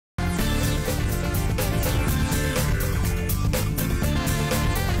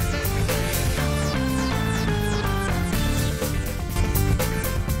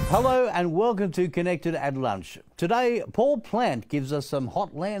Hello and welcome to Connected at Lunch. Today, Paul Plant gives us some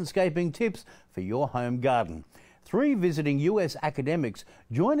hot landscaping tips for your home garden. 3 visiting US academics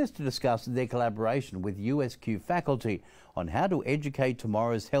join us to discuss their collaboration with USQ faculty on how to educate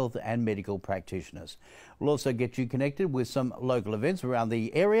tomorrow's health and medical practitioners. We'll also get you connected with some local events around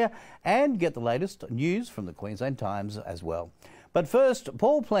the area and get the latest news from the Queensland Times as well. But first,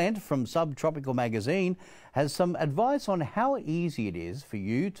 Paul Plant from Subtropical Magazine has some advice on how easy it is for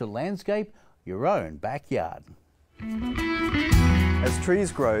you to landscape your own backyard. As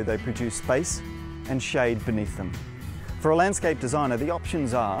trees grow, they produce space and shade beneath them. For a landscape designer, the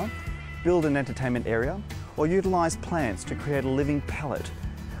options are build an entertainment area or utilise plants to create a living palette,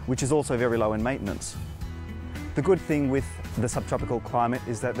 which is also very low in maintenance. The good thing with the subtropical climate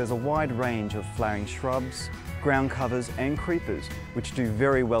is that there's a wide range of flowering shrubs, ground covers and creepers, which do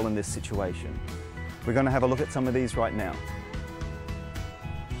very well in this situation. We're going to have a look at some of these right now.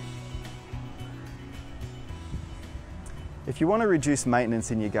 If you want to reduce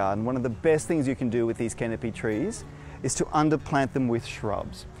maintenance in your garden, one of the best things you can do with these canopy trees is to underplant them with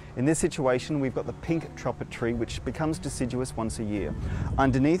shrubs. In this situation, we've got the pink trumpet tree, which becomes deciduous once a year.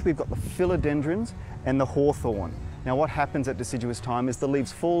 Underneath, we've got the philodendrons and the hawthorn. Now, what happens at deciduous time is the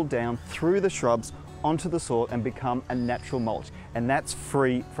leaves fall down through the shrubs onto the soil and become a natural mulch, and that's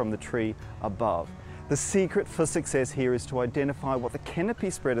free from the tree above. The secret for success here is to identify what the canopy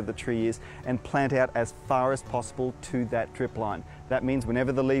spread of the tree is and plant out as far as possible to that drip line. That means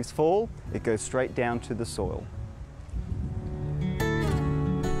whenever the leaves fall, it goes straight down to the soil.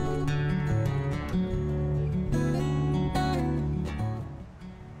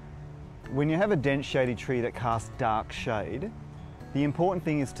 When you have a dense shady tree that casts dark shade, the important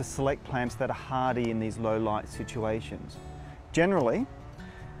thing is to select plants that are hardy in these low light situations. Generally,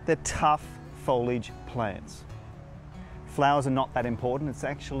 they're tough foliage plants. Flowers are not that important, it's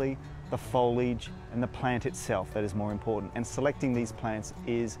actually the foliage and the plant itself that is more important, and selecting these plants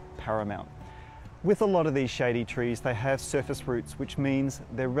is paramount. With a lot of these shady trees, they have surface roots, which means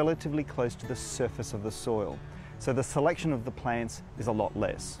they're relatively close to the surface of the soil. So the selection of the plants is a lot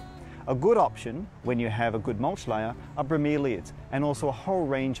less. A good option, when you have a good mulch layer, are bromeliads and also a whole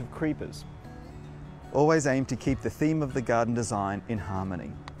range of creepers. Always aim to keep the theme of the garden design in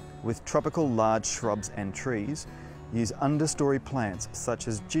harmony. With tropical large shrubs and trees, use understory plants such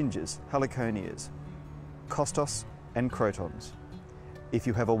as gingers, heliconias, costos and crotons. If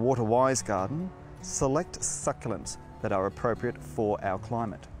you have a water-wise garden, select succulents that are appropriate for our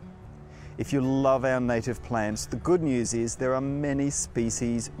climate. If you love our native plants, the good news is there are many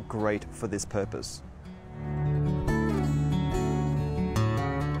species great for this purpose.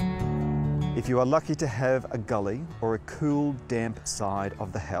 If you are lucky to have a gully or a cool, damp side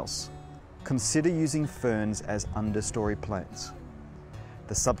of the house, consider using ferns as understory plants.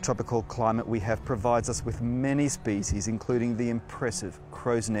 The subtropical climate we have provides us with many species, including the impressive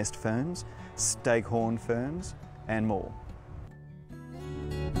crow's nest ferns, staghorn ferns, and more.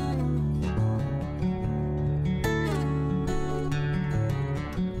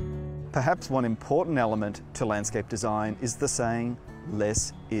 Perhaps one important element to landscape design is the saying,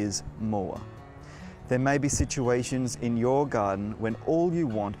 less is more. There may be situations in your garden when all you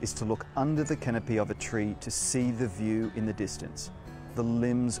want is to look under the canopy of a tree to see the view in the distance, the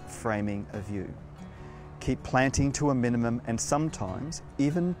limbs framing a view. Keep planting to a minimum, and sometimes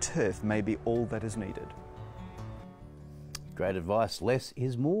even turf may be all that is needed. Great advice, less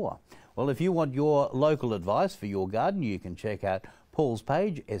is more. Well, if you want your local advice for your garden, you can check out Paul's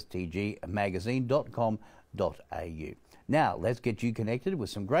page, stgmagazine.com.au. Now, let's get you connected with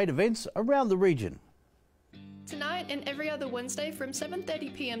some great events around the region. Tonight and every other Wednesday from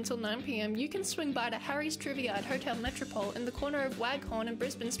 7:30 p.m. till 9 p.m, you can swing by to Harry's Trivia at Hotel Metropole in the corner of Waghorn and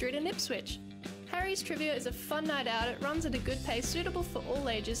Brisbane Street in Ipswich. Harry's Trivia is a fun night out, it runs at a good pace, suitable for all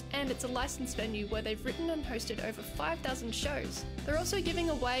ages, and it's a licensed venue where they've written and hosted over 5,000 shows. They're also giving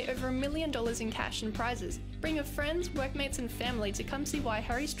away over $1 million in cash and prizes. Bring your friends, workmates and family to come see why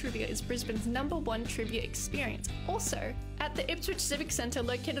Harry's Trivia is Brisbane's #1 trivia experience. Also, at the Ipswich Civic Centre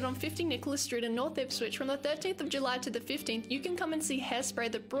located on 50 Nicholas Street in North Ipswich from the 13th of July to the 15th, you can come and see Hairspray,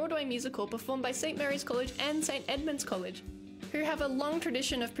 the Broadway musical performed by St Mary's College and St Edmund's College, who have a long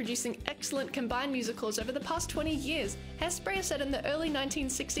tradition of producing excellent combined musicals over the past 20 years. Hairspray is set in the early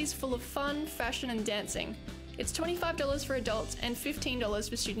 1960s, full of fun, fashion and dancing. It's $25 for adults and $15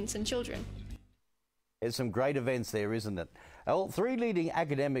 for students and children. There's some great events there, isn't it? Well, 3 leading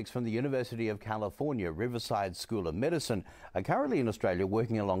academics from the University of California, Riverside School of Medicine, are currently in Australia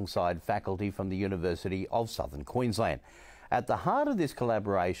working alongside faculty from the University of Southern Queensland. At the heart of this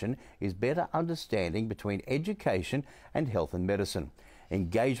collaboration is better understanding between education and health and medicine.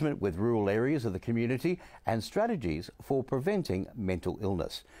 engagement with rural areas of the community, and strategies for preventing mental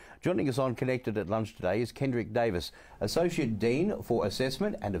illness. Joining us on Connected at Lunch today is Kendrick Davis, Associate Dean for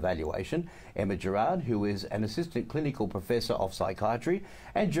Assessment and Evaluation, Emma Girard, who is an Assistant Clinical Professor of Psychiatry,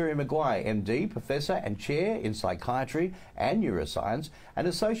 and Gerald Maguire, MD, Professor and Chair in Psychiatry and Neuroscience, and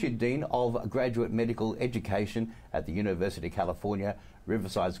Associate Dean of Graduate Medical Education at the University of California,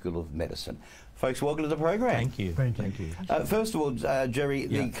 Riverside School of Medicine. Folks, welcome to the program. Thank you. Thank you. First of all, Jerry,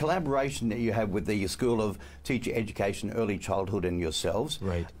 the collaboration that you have with the School of Teacher Education, Early Childhood and yourselves,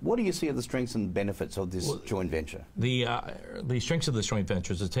 right. What do you see are the strengths and benefits of this joint venture? The strengths of this joint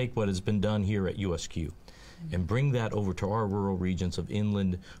venture is to take what has been done here at USQ and bring that over to our rural regions of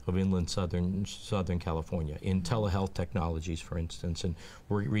inland Southern California in telehealth technologies, for instance, and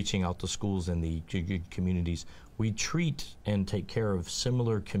we're reaching out to schools and the communities. We treat and take care of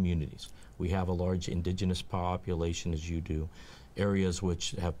similar communities. We have a large indigenous population, as you do, areas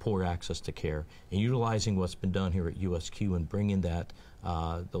which have poor access to care, and utilizing what's been done here at USQ and bringing that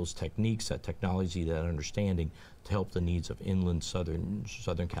those techniques, that technology, that understanding to help the needs of inland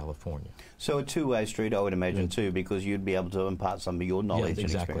Southern California. So a two-way street, I would imagine, too, because you'd be able to impart some of your knowledge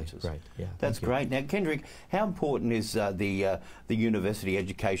and experiences. Right. Yeah, that's great. Now, Kendrick, how important is the university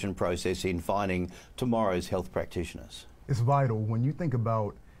education process in finding tomorrow's health practitioners? It's vital. When you think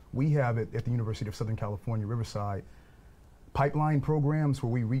about, we have it at the University of Southern California, Riverside, pipeline programs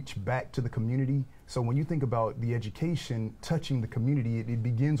where we reach back to the community. So when you think about the education touching the community, it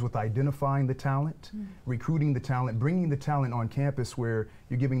begins with identifying the talent, recruiting the talent, bringing the talent on campus where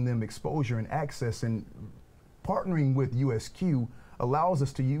you're giving them exposure and access, and partnering with USQ allows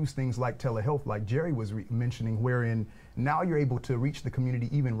us to use things like telehealth, like Jerry was mentioning, wherein now you're able to reach the community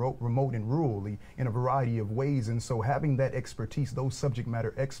even remote and rurally in a variety of ways. And so having that expertise, those subject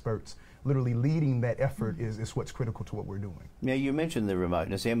matter experts literally leading that effort is what's critical to what we're doing. Now, you mentioned the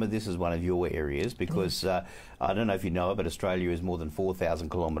remoteness. Emma, this is one of your areas because I don't know if you know it, but Australia is more than 4,000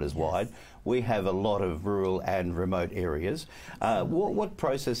 kilometres wide. We have a lot of rural and remote areas. What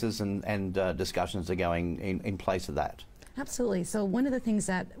processes and discussions are going in place of that? Absolutely. So one of the things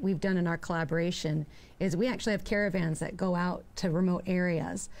that we've done in our collaboration is we actually have caravans that go out to remote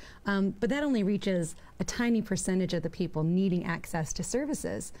areas, but that only reaches a tiny percentage of the people needing access to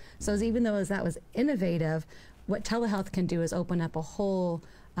services. So even though that was innovative, what telehealth can do is open up a whole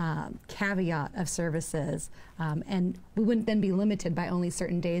caveat of services, and we wouldn't then be limited by only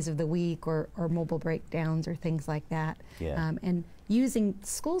certain days of the week or mobile breakdowns or things like that. And using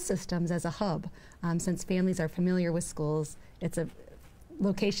school systems as a hub, since families are familiar with schools, it's a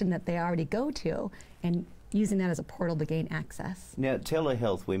location that they already go to, and using that as a portal to gain access. Now,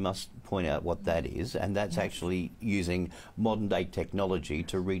 telehealth, we must point out what that is, and that's actually using modern-day technology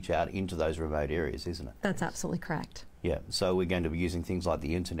to reach out into those remote areas, isn't it? That's absolutely correct. Yeah, so we're going to be using things like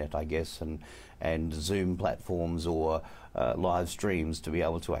the internet, I guess, and Zoom platforms or live streams to be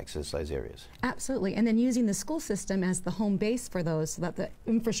able to access those areas. Absolutely, and then using the school system as the home base for those so that the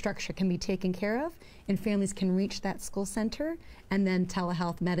infrastructure can be taken care of and families can reach that school center, and then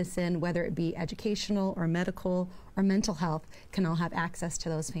telehealth medicine, whether it be educational or medical or mental health, can all have access to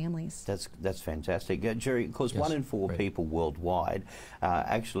those families. That's fantastic. Jerry, of course, 1 in 4 people worldwide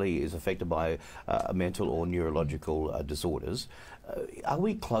actually is affected by mental or neurological disorders. Are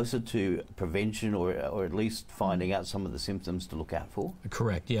we closer to prevention or at least finding out some of the symptoms to look out for?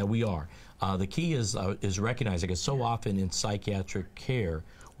 Correct. Yeah, we are. The key is recognizing, because so often in psychiatric care,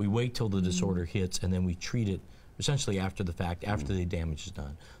 we wait till the disorder hits and then we treat it essentially after the fact, after the damage is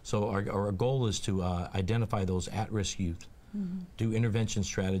done. So our goal is to identify those at-risk youth, do intervention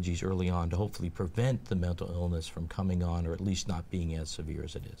strategies early on to hopefully prevent the mental illness from coming on, or at least not being as severe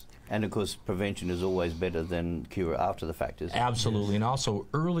as it is. And of course, prevention is always better than cure after the fact, isn't it? Absolutely, and also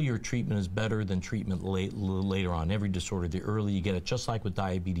earlier treatment is better than treatment later on. Every disorder, the earlier you get it, just like with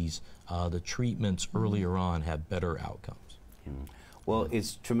diabetes, the treatments earlier on have better outcomes. Well,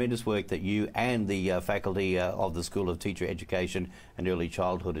 it's tremendous work that you and the faculty of the School of Teacher Education and Early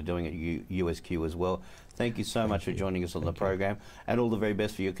Childhood are doing at USQ as well. Thank you so much for joining us on the program, and all the very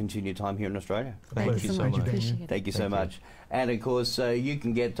best for your continued time here in Australia. Thank you so much. Thank you so much. And of course, you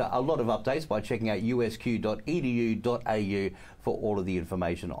can get a lot of updates by checking out usq.edu.au for all of the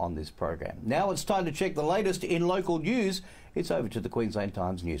information on this program. Now it's time to check the latest in local news. It's over to the Queensland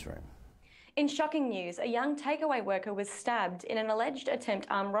Times newsroom. In shocking news, a young takeaway worker was stabbed in an alleged attempt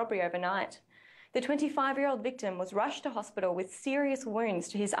armed robbery overnight. The 25-year-old victim was rushed to hospital with serious wounds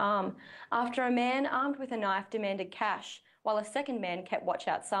to his arm after a man armed with a knife demanded cash, while a second man kept watch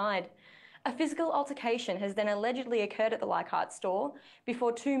outside. A physical altercation has then allegedly occurred at the Leichhardt store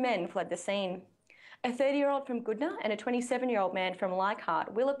before 2 men fled the scene. A 30-year-old from Goodna and a 27-year-old man from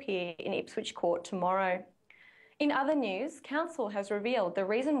Leichhardt will appear in Ipswich Court tomorrow. In other news, Council has revealed the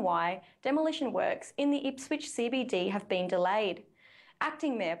reason why demolition works in the Ipswich CBD have been delayed.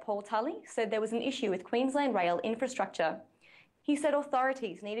 Acting Mayor Paul Tully said there was an issue with Queensland Rail infrastructure. He said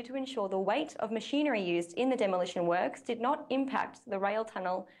authorities needed to ensure the weight of machinery used in the demolition works did not impact the rail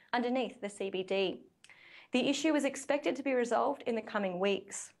tunnel underneath the CBD. The issue is expected to be resolved in the coming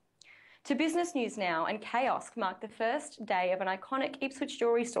weeks. To business news now, and chaos marked the first day of an iconic Ipswich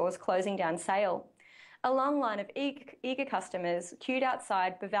jewellery store's closing down sale. A long line of eager customers queued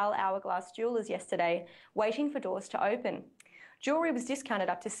outside Beval Hourglass Jewellers yesterday, waiting for doors to open. Jewellery was discounted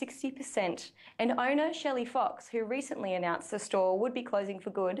up to 60%, and owner Shelley Fox, who recently announced the store would be closing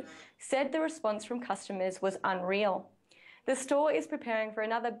for good, said the response from customers was unreal. The store is preparing for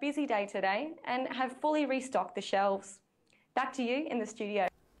another busy day today and have fully restocked the shelves. Back to you in the studio.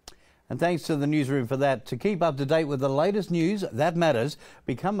 And thanks to the newsroom for that. To keep up to date with the latest news that matters,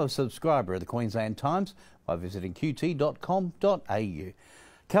 become a subscriber of the Queensland Times by visiting qt.com.au.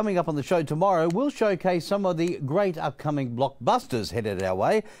 Coming up on the show tomorrow, we'll showcase some of the great upcoming blockbusters headed our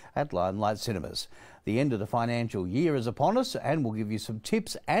way at Limelight Cinemas. The end of the financial year is upon us, and we'll give you some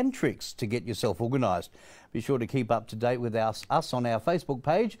tips and tricks to get yourself organised. Be sure to keep up to date with us on our Facebook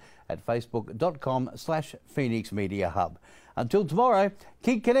page at facebook.com/Phoenix Media Hub. Until tomorrow,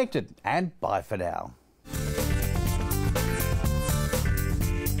 keep connected and bye for now.